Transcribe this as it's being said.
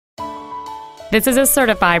This is a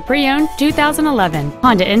certified pre-owned 2011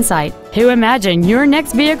 Honda Insight. Who imagined your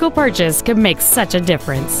next vehicle purchase could make such a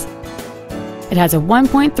difference? It has a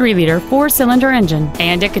 1.3-liter four-cylinder engine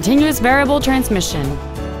and a continuous variable transmission.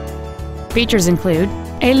 Features include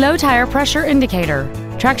a low tire pressure indicator,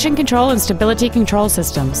 traction control and stability control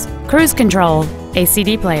systems, cruise control, a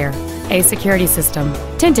CD player, a security system,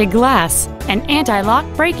 tinted glass, an anti-lock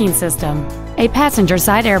braking system, a passenger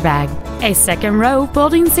side airbag, a second row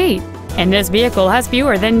folding seat, and this vehicle has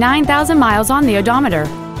fewer than 9,000 miles on the odometer.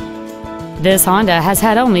 This Honda has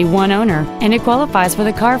had only one owner, and it qualifies for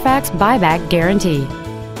the Carfax buyback guarantee.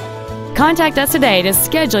 Contact us today to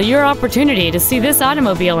schedule your opportunity to see this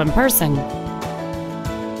automobile in person.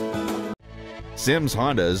 Sims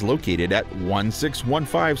Honda is located at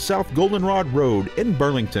 1615 South Goldenrod Road in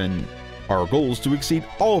Burlington. Our goal is to exceed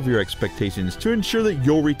all of your expectations to ensure that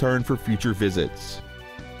you'll return for future visits.